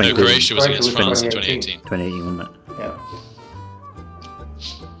 Croatia Croatia. No, 2018? Croatia was against Croatia was France in 2018. 2018. 2018, wasn't it? Yeah.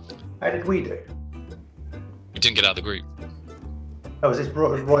 How did we do? We didn't get out of the group. Oh, was this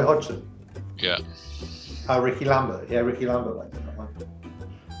Roy Hodgson? Yeah. Ricky Lambert. Yeah, Ricky Lambert went to that one.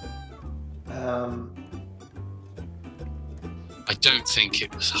 I don't think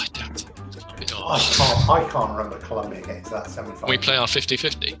it was. I don't think it was Colombia. I can't remember Colombia against that semi-final. We play our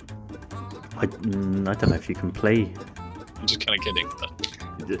 50-50. I don't know if you can play. I'm just kind of kidding.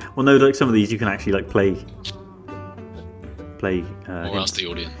 But Well, no, like some of these you can actually like play. or else the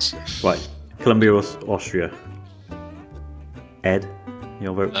audience. Right, Colombia or Austria. Ed,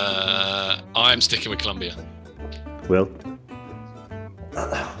 your vote. I'm sticking with Colombia. Will.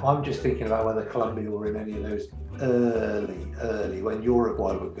 I'm just thinking about whether Colombia were in any of those early when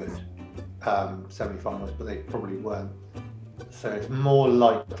Uruguay were good semi-finals, but they probably weren't. So it's more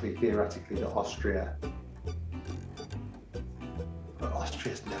likely theoretically that Austria. But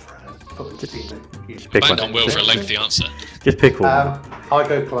Austria's never had a football team. Just pick Bank one. on Will for a lengthy answer. Just pick one. I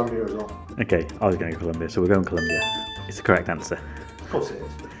go Colombia as well. Okay, I was going Colombia, so we're going Colombia. It's the correct answer. Of course it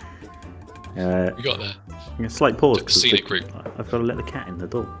is. We got there. A slight pause. Took a 'cause scenic route. I've got to let the cat in the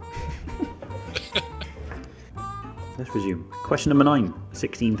door. Let's resume. Question number 9.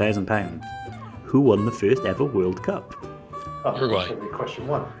 £16,000. Who won the first ever World Cup? Oh, Uruguay. that's gonna be question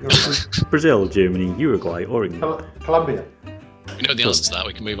 1. Uruguay. Brazil, Germany, Uruguay, or England? Colombia. We know the answer to that.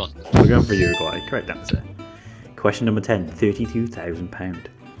 We can move on. We're going for Uruguay. Correct answer. Question number 10. £32,000.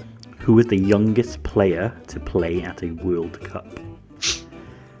 Who was the youngest player to play at a World Cup?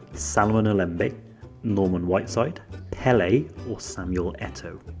 Salomon Alembe, Norman Whiteside, Pele, or Samuel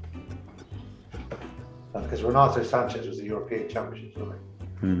Eto'o? Because Renato Sanchez was the European Championships, wasn't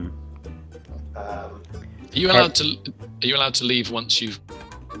he? Are you allowed to leave once you've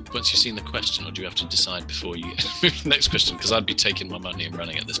seen the question, or do you have to decide before you move to the next question? Because I'd be taking my money and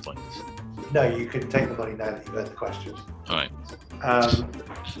running at this point. No, you can take the money now that you've heard the questions. All right.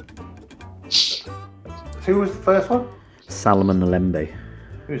 Who was the first one? Salomon Alembe.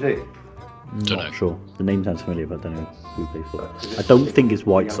 Who's he? Don't Not know. sure. The name sounds familiar, but I don't know who he plays for. I don't think it's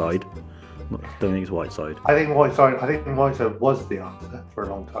Whiteside. Don't think it's Whiteside. I think Whiteside was the answer for a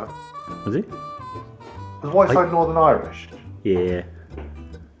long time. Was he? Was Whiteside Northern Irish? Yeah.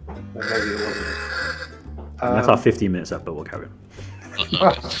 Or maybe it wasn't. That's our 15 minutes up, but we'll carry on. Okay.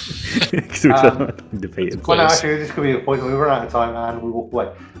 Because we're debating. Well, no, actually, this could be a point where we run out of time and we walk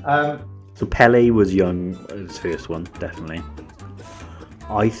away. So Pele was young at his first one, definitely.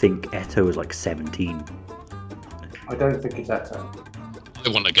 I think Eto'o was like 17. I don't think it's Eto'o. I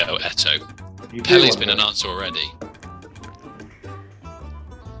want to go Eto'o. You do Pele's want been to an go. answer already.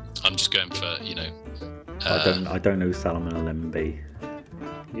 I'm just going for, I don't know Salomon Alembe.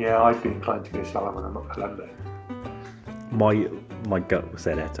 Yeah, I'd be inclined to go Salomon and not Alembe. My gut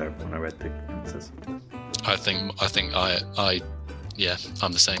said Eto'o when I read the answers. I think I'm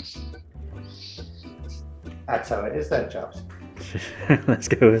the same. Eto'o it is then, chaps. Let's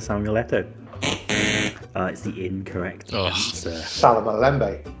go with Samuel Eto'o. It's the incorrect Oh. answer. Salomon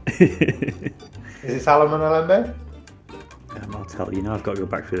Alembe. Is it Salomon Alembe? I'll tell you now, I've got to go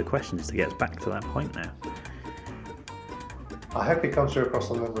back through the questions to get back to that point now. I hope it comes through across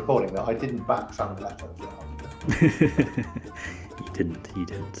on the recording that I didn't back Salomon Eto'o as well. You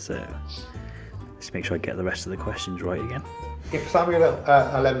didn't, so just make sure I get the rest of the questions right again. If Samuel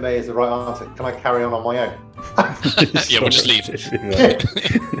Alembe is the right answer, can I carry on my own? Yeah, we'll just leave. Right.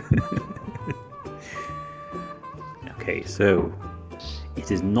 Okay, so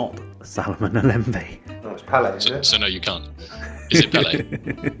it is not Salomon Alembe. No, it's Pele, is it? So no, you can't. Is it Pele?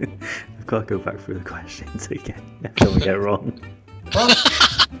 I've got to go back through the questions again. I don't want to get it wrong. What?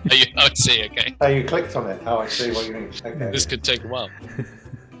 I see. Okay, Oh, you clicked on it. Oh, I see what you mean. Okay. this could take a while.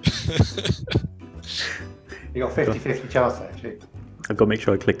 You got 50-50 chance there, actually. I've got to make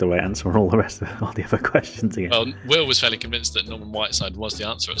sure I click the right answer on all the rest of all the other questions again. Well, Will was fairly convinced that Norman Whiteside was the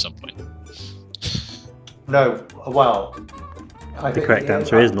answer at some point. No, well, I The think correct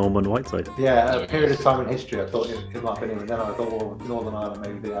answer is Norman Whiteside. Yeah, a period of time in history, I thought it might have been him, and then I thought, well, Northern Ireland,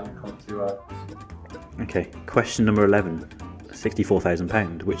 maybe they hadn't come to. Okay, question number 11.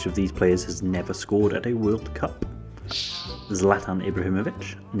 £64,000. Which of these players has never scored at a World Cup? Zlatan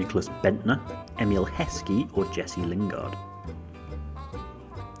Ibrahimovic, Nicholas Bentner, Emil Heskey, or Jesse Lingard?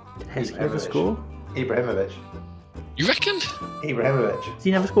 Did Heskey ever Ibrahimovic. score? Ibrahimovic. You reckon? Ibrahimovic. Has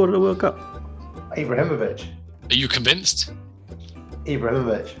he never scored at a World Cup? Ibrahimovic. Are you convinced?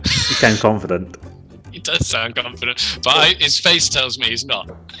 Ibrahimovic. He sounds confident. He does sound confident, but his face tells me he's not.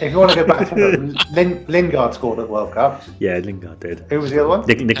 If you want to go back to Lingard scored at World Cup. Yeah, Lingard did. Who was the other one?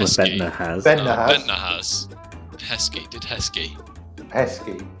 Nicholas Heskey. Bentner has. Bentner has. Bentner has. Heskey. Did Heskey?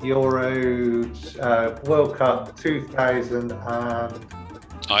 Heskey. Euros, World Cup 2000 and...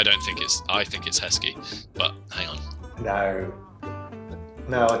 I think it's Heskey, but hang on.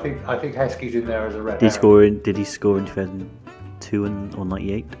 No, I think Heskey's in there as a red. Did herring. he score in 2002 or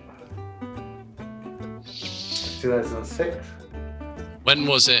 98? 2006. When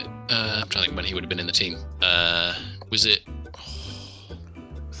was it? I'm trying to think when he would have been in the team. Was it?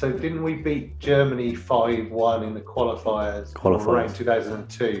 So didn't we beat Germany 5-1 in the qualifiers? Around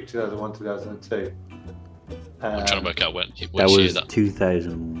 2002, 2001, 2002. I'm trying to work out when. That Which year was that?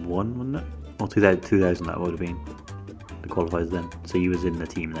 2001, wasn't it? Or 2000 that would have been the qualifiers then. So he was in the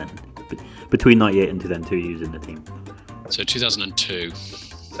team then. Between 98 and 2002, he was in the team. So 2002.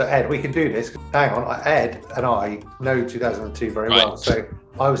 So Ed, we can do this. Hang on, Ed and I know 2002 very well. Right. So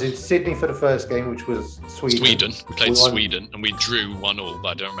I was in Sydney for the first game, which was Sweden. We played We won. Sweden and we drew 1-1, but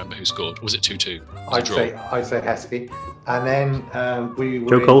I don't remember who scored. Was it 2-2? I'd say Heskey, and then we were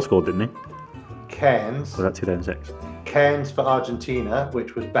Joe in Cole scored, didn't he? Cairns. Was that 2006? Cairns for Argentina,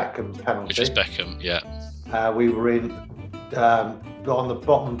 which was Beckham's penalty. Which is Beckham, yeah. We were in on the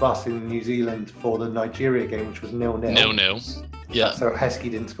bottom bus in New Zealand for the Nigeria game, which was 0-0. 0-0. Yeah. So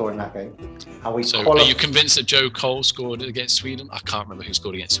Heskey didn't score in that game. And we So are you convinced that Joe Cole scored against Sweden? I can't remember who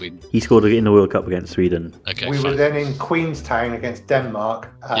scored against Sweden. He scored in the World Cup against Sweden. Okay, we were fine. then in Queenstown against Denmark.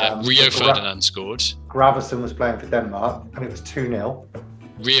 Yeah, Rio Ferdinand scored. Gravesen was playing for Denmark, and it was 2-0.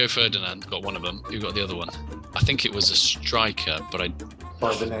 Rio Ferdinand got one of them. Who got the other one? I think it was a striker, but I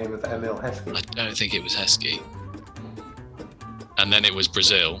By the name of Emil Heskey. don't think it was Heskey. And then it was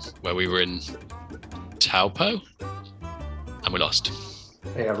Brazil, where we were in Taupo, and we lost.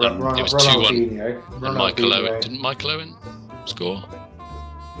 Yeah, It was 2-1. Ronaldinho. And Michael Owen. Didn't Michael Owen score?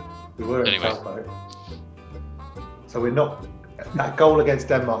 We were in Anyway. Taupo. So we're not. That goal against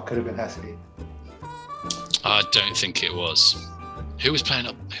Denmark could have been Heskey. I don't think it was. Who was playing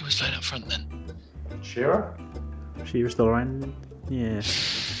up front then? Shearer? She was still around. Yeah.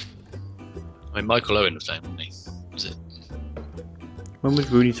 I mean, Michael Owen was playing, wasn't he? Was it? When was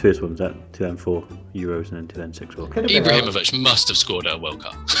Rooney's first one? Was that 2004 Euros and then 2006 World Cup? Could have been Owen. Ibrahimovic must have scored at a World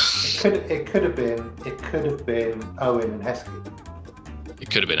Cup. It could have been Owen and Heskey. It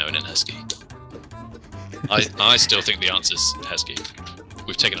could have been Owen and Heskey. I still think the answer's Heskey.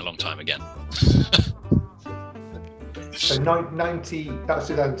 We've taken a long time again. So 90, that was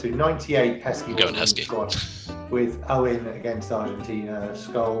 2002. 98 Heskey Go on, was in the Heskey. squad with Owen against Argentina,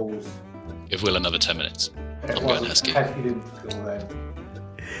 Scholes. Give Will another 10 minutes. It I'm going wasn't- Heskey. Heskey didn't score then.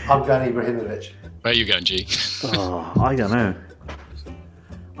 I'm going Ibrahimovic. Where are you going, G? Oh, I don't know.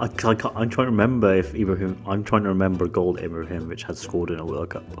 I'm trying to remember if Ibrahim. I'm trying to remember a goal that Ibrahimovic had scored in a World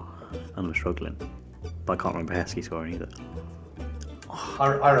Cup, and I'm struggling. But I can't remember Heskey scoring either.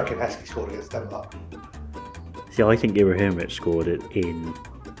 I reckon Heskey scored against Denmark. See, I think Ibrahimovic scored it in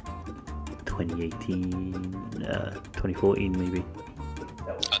 2018, 2014 maybe.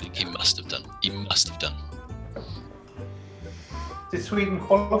 I think he must have done. He must have done. Did Sweden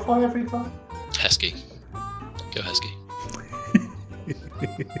qualify every time? Heskey. Go Heskey.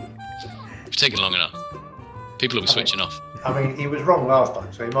 It's taken long enough. People will be switching off. I mean, he was wrong last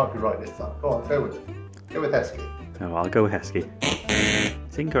time, so he might be right this time. Go on, go with it. Go with Heskey. No, I'll go with Heskey.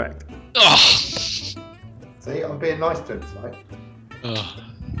 It's incorrect. Oh! See, I'm being nice to him tonight. Oh.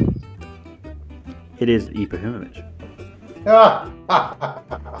 It is Ibrahimovic.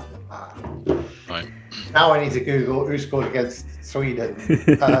 Right. Now I need to Google who scored against Sweden,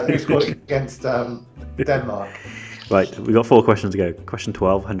 who scored against Denmark. Right, we've got 4 questions to go. Question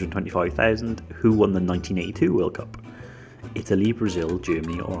 12, 125,000. Who won the 1982 World Cup? Italy, Brazil,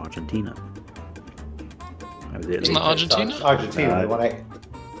 Germany, or Argentina? That was Italy. Isn't that Argentina? Argentina, they won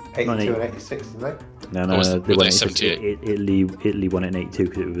 82 98. and 86, didn't they? No, Or was- they were won they it. 78? Italy won it in 82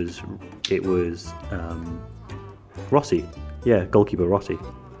 because it was Rossi. Yeah, goalkeeper Rossi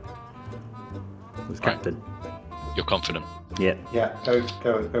was Right. captain. You're confident. Yeah, Yeah, go with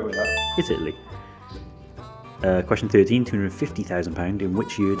that. it's Italy. Question 13, £250,000. In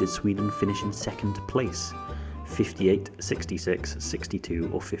which year did Sweden finish in second place? 58, 66, 62,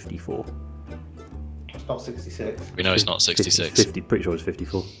 or 54? It's not 66. We know it's not 66. 50, pretty sure it's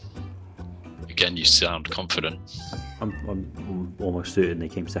 54. Again, you sound confident. I'm almost certain they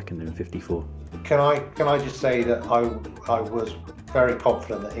came second in 54. Can I just say that I was very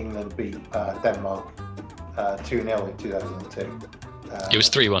confident that England beat Denmark 2-0 in 2002. It was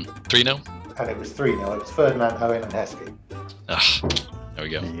 3-1. 3-0? And it was 3-0. It was Ferdinand, Owen and Heskey. Ah, there we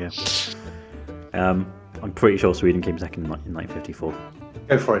go. There you go. I'm pretty sure Sweden came second in 1954.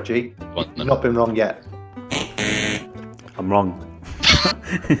 Go for it, G. What? You've not been wrong yet. I'm wrong.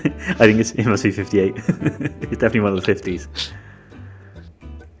 I think it must be 58. It's definitely one of the 50s.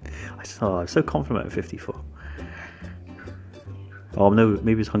 I'm so confident about 54. Oh no,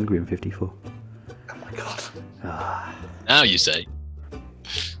 maybe it's Hungary in 54. Oh my god. Now you say.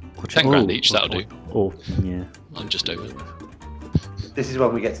 10 grand each, that'll do. Or yeah. I'm just over. This is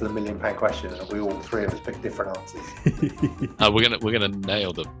when we get to the £1 million question and we all three of us pick different answers. We're gonna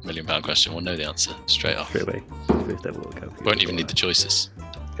nail the £1 million question. We'll know the answer straight off. Straight away. First ever World Cup. Won't even need the choices.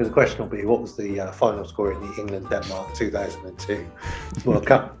 Because the question will be, what was the final score in the England-Denmark 2002 World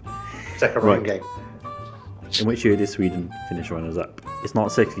Cup? Second round game. In which year did Sweden finish runners-up? It's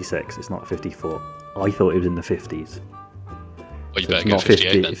not 66. It's not 54. I thought it was in the 50s. Well, you So better it's go not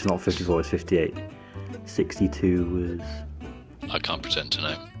 58 then. It's not 54. It's 58. 62 was. I can't pretend to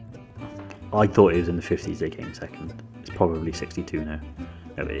know. I thought it was in the 50s they came second. It's probably 62 now.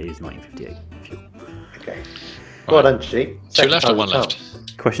 No, it is 1958. Phew. Okay. Well done, G. Two left or one left?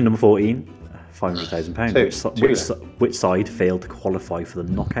 Question number 14, £500,000. Two. Which side failed to qualify for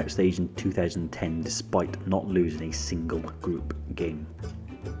the knockout stage in 2010 despite not losing a single group game?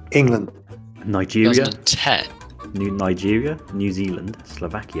 England. Nigeria, 2010. Nigeria, New Zealand,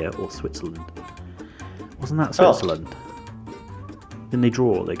 Slovakia, or Switzerland? Wasn't that Switzerland? Didn't they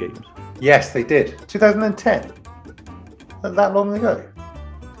draw all their games? Yes, they did. 2010. That long ago.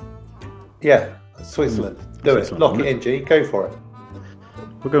 Yeah, Switzerland. Do it. Switzerland, Lock wasn't it in, G. Go for it.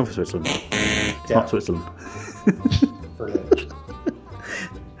 We're going for Switzerland. It's Yeah. not Switzerland. Brilliant.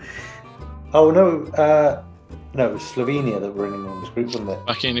 Oh no, No, it was Slovenia that were in this group, wasn't it?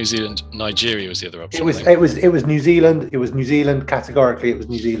 Back in New Zealand, Nigeria was the other option. It was New Zealand. It was New Zealand. Categorically, it was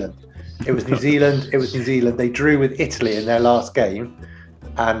New Zealand. It was New Zealand. It was New Zealand. They drew with Italy in their last game,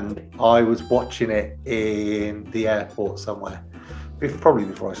 and I was watching it in the airport somewhere. Probably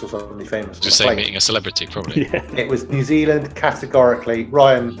before I saw somebody famous. Just say meeting a celebrity, probably. Yeah. It was New Zealand categorically.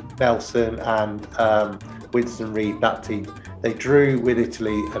 Ryan Nelson and Winston Reid, that team. They drew with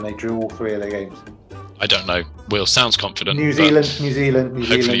Italy, and they drew all 3 of their games. I don't know. Will sounds confident. New Zealand.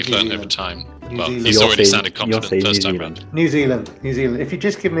 Hopefully you've learned over time. Well, he's already sounded confident first time round. New Zealand. If you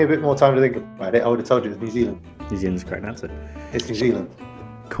just give me a bit more time to think about it, I would have told you it was New Zealand. New Zealand's the correct answer. It's New Zealand.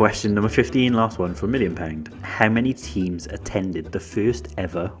 Question number 15, last one for £1 million. How many teams attended the first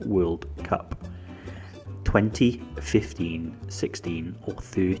ever World Cup? 20, 15, 16 or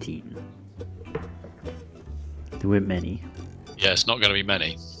 13? There weren't many. Yeah, it's not going to be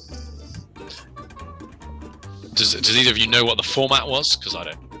many. Does either of you know what the format was? Because I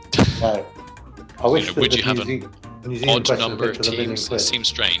don't. No. I wish that would the you have New an Zealand odd question number was of for the winning teams? It quiz. seems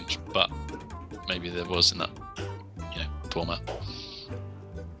strange, but maybe there was in that format.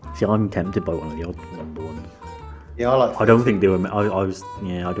 See, I'm tempted by one of the odd number ones. Yeah, I like. I don't think there were. I don't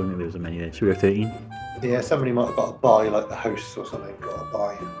think there was many there. Should we go 13? Yeah, somebody might have got a buy, like the hosts or something. Got a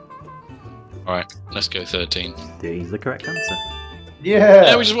buy. All right, let's go 13. 13 is the correct answer.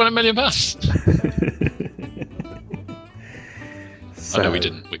 Yeah. We just won £1 million. So, I know we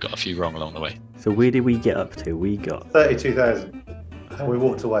didn't. We got a few wrong along the way. So where did we get up to? We got 32,000, and we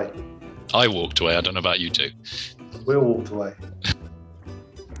walked away. I walked away. I don't know about you two. We all walked away.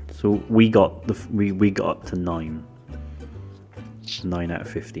 So we got we got up to 9. 9 out of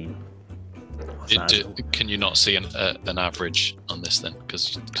 15. What's that? Can you not see an average on this then?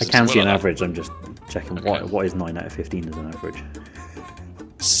 Because I can see an average. I'm just checking what is 9 out of 15 as an average.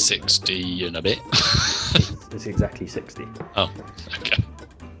 60 and a bit. It's exactly 60. Oh, okay.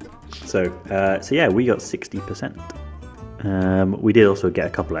 So yeah, we got 60%. We did also get a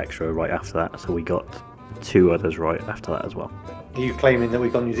couple extra right after that, so we got 2 others right after that as well. Are you claiming that we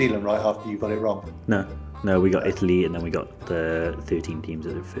got New Zealand right after you got it wrong? No, we got Italy, and then we got the 13 teams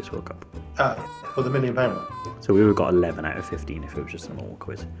at the first World Cup. For the £1 million one. So we would have got 11 out of 15 if it was just a normal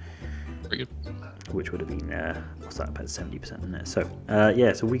quiz, Very good. which would have been what's that, about 70% in there. So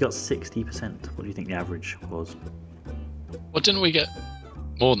yeah, so we got 60%. What do you think the average was? Well, didn't we get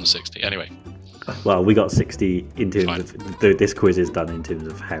more than 60? Anyway. Well, we got 60 in terms Fine. of this quiz is done in terms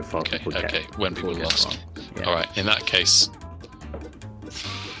of how far people get. Okay. When people get lost. wrong. Yeah. All right. In that case,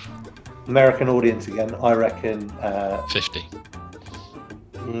 American audience again. I reckon. 50.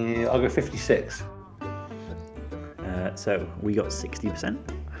 Yeah, I'll go 56. So we got 60%.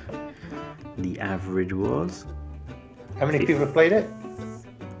 The average was How many people have played it?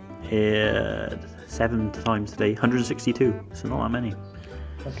 7 times today, 162. So not that many.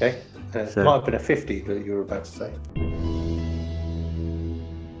 Okay. So- Might have been a 50 that you were about to say.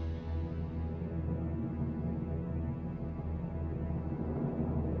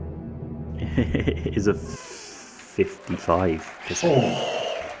 It is a 55%.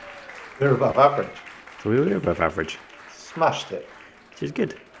 Oh, we're above average. So we were above average, Smashed it. which is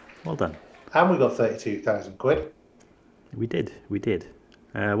good. Well done. And we got 32,000 quid. We did. What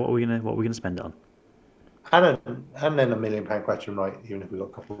are we gonna spend it on? And then £1 million question right, even if we got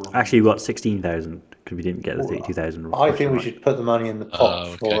a couple wrong. Actually, we got 16,000 because we didn't get the 32,000. I think we should put the money in the pot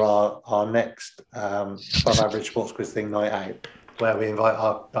okay. for our next above average sports quiz thing night out, where we invite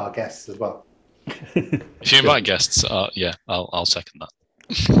our guests as well. If you invite guests, yeah, I'll second that.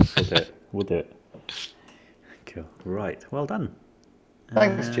 We'll do it. Cool. Right. Well done.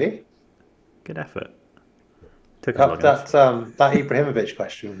 Thanks, G. Good effort. Took us long enough. That Ibrahimovic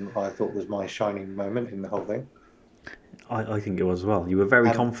question I thought was my shining moment in the whole thing. I think it was as well. You were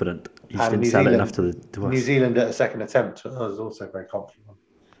very confident. You just And didn't sell it enough to us. New Zealand at a second attempt, I was also very confident.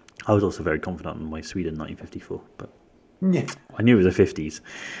 I was also very confident on my Sweden 1954, but Yeah. I knew it was the 50s.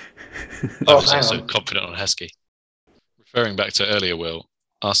 I was hang also on. confident on Heskey. Referring back to earlier, Will,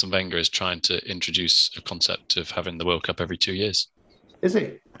 Arsene Wenger is trying to introduce a concept of having the World Cup every 2 years. Is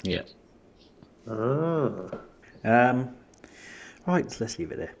he? Yeah. Oh. Right, let's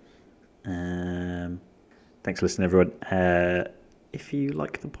leave it there. Thanks for listening, everyone. If you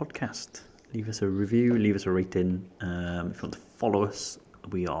like the podcast, leave us a review, leave us a rating. If you want to follow us,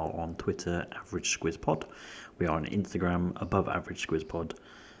 we are on Twitter, Average Squiz Pod. We are on Instagram, Above Average Squiz Pod.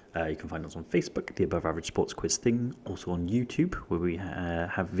 You can find us on Facebook, the Above Average Sports Quiz Thing. Also on YouTube, where we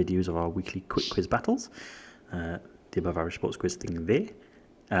have videos of our weekly quick quiz battles. The Above Average Sports Quiz Thing there.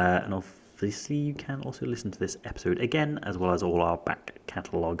 And obviously, you can also listen to this episode again, as well as all our back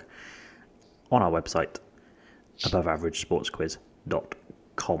catalogue on our website,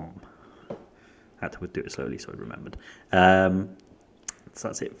 aboveaveragesportsquiz.com. Had to do it slowly so I remembered. So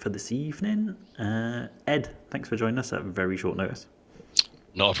that's it for this evening. Ed, thanks for joining us at very short notice.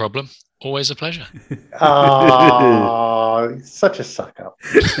 Not a problem. Always a pleasure. Oh, such a suck up.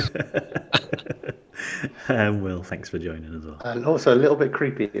 Will, thanks for joining as well. And also a little bit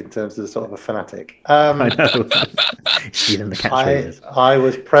creepy in terms of sort of a fanatic. I know. Stealing the catchphrases. I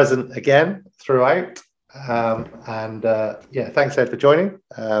was present again throughout. Thanks, Ed, for joining.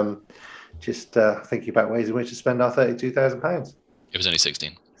 Just thinking about ways in which to spend our £32,000. It was only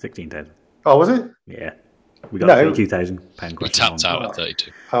 16. 16,000. Oh, was it? Yeah. We got £32,000 question. We tapped out on. at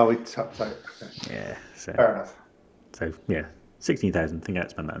 32. Oh, we tapped out. Okay. Yeah. So, fair enough. So, yeah, 16,000. I think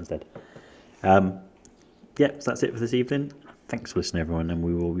I'd spend that instead. So that's it for this evening. Thanks for listening, everyone, and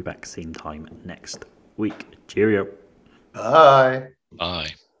we will be back same time next week. Cheerio. Bye.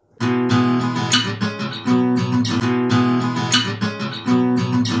 Bye.